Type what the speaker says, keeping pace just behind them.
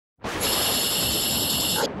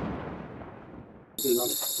Super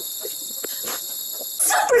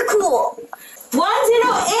cool!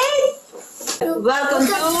 108! Welcome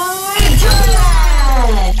to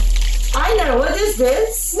Joyland! Aina, what is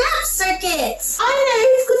this? Snapcircuits! Aina,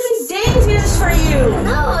 it could be dangerous for you!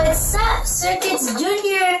 No, it's Snapcircuits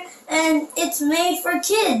Junior and it's made for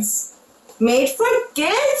kids. Made for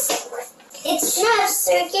kids? It's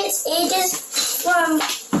Snapcircuits ages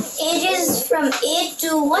from 8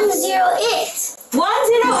 to 108.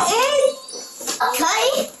 108?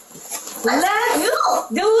 Okay? Let's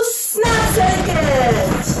do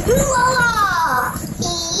Snapcircuits! Hoo-la-la!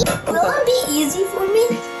 Will it be easy for me?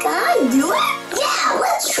 Can I do it? Yeah,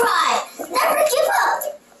 let's try! Never give up!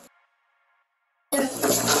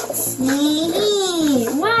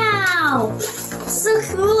 Wow! So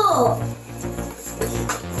cool!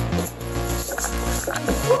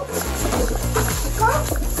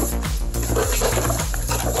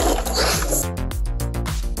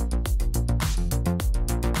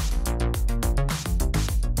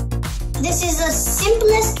 This is the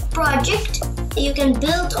simplest project that you can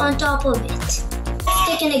build on top of it. Let's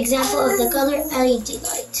take an example of the color LED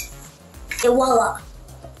light. Okay, voila!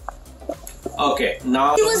 Okay,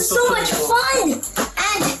 now it was so much fun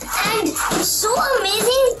and so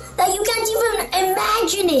amazing that you can't even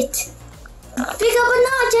imagine it. Pick up a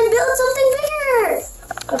notch and build something bigger.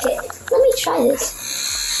 Okay, let me try this.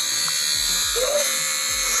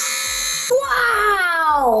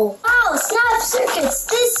 Wow! Wow, Snapcircuits,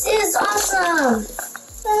 this is awesome!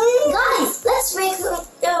 Guys, let's make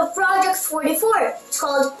project 44. It's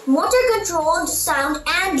called Motor Controlled Sound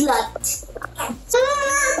and Light.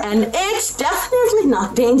 And it's definitely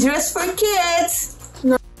not dangerous for kids.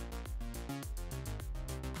 No.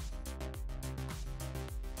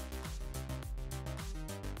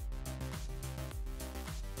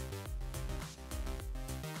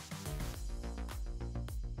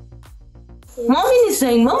 Mommy is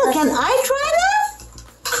saying, Mama, can I try that?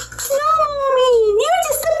 No, Mommy, you're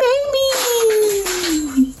just a baby.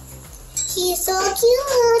 He's so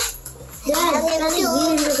cute. Dad, mommy.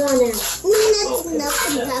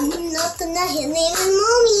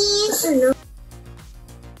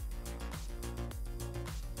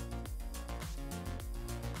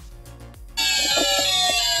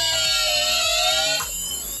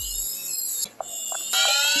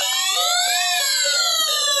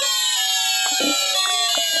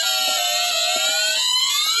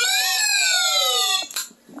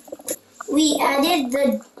 We added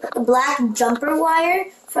the black jumper wire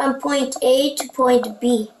from point A to point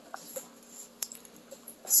B.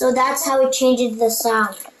 So that's how it changes the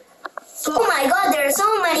sound. Oh my god, there are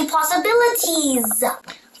so many possibilities!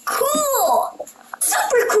 Cool!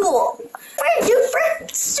 Super cool! Super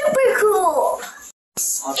duper super cool!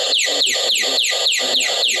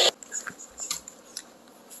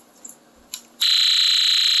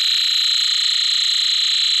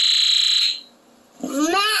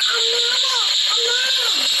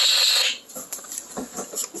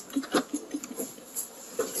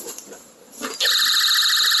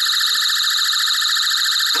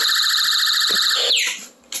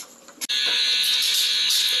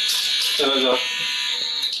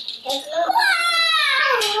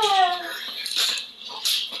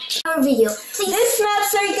 Our video. This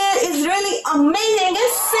Snapcircuit is really amazing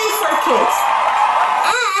and safe for kids.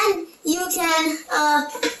 And you can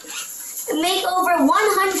make over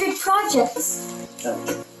 100 projects.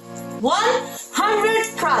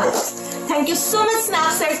 100 products. Thank you so much,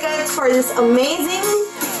 Snapcircuits, for this amazing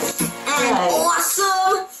and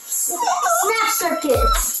awesome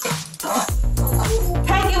Snapcircuits.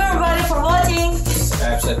 Thank you everybody for watching.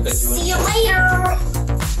 See you later.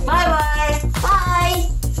 Bye-bye. Bye.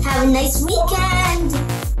 Have a nice weekend.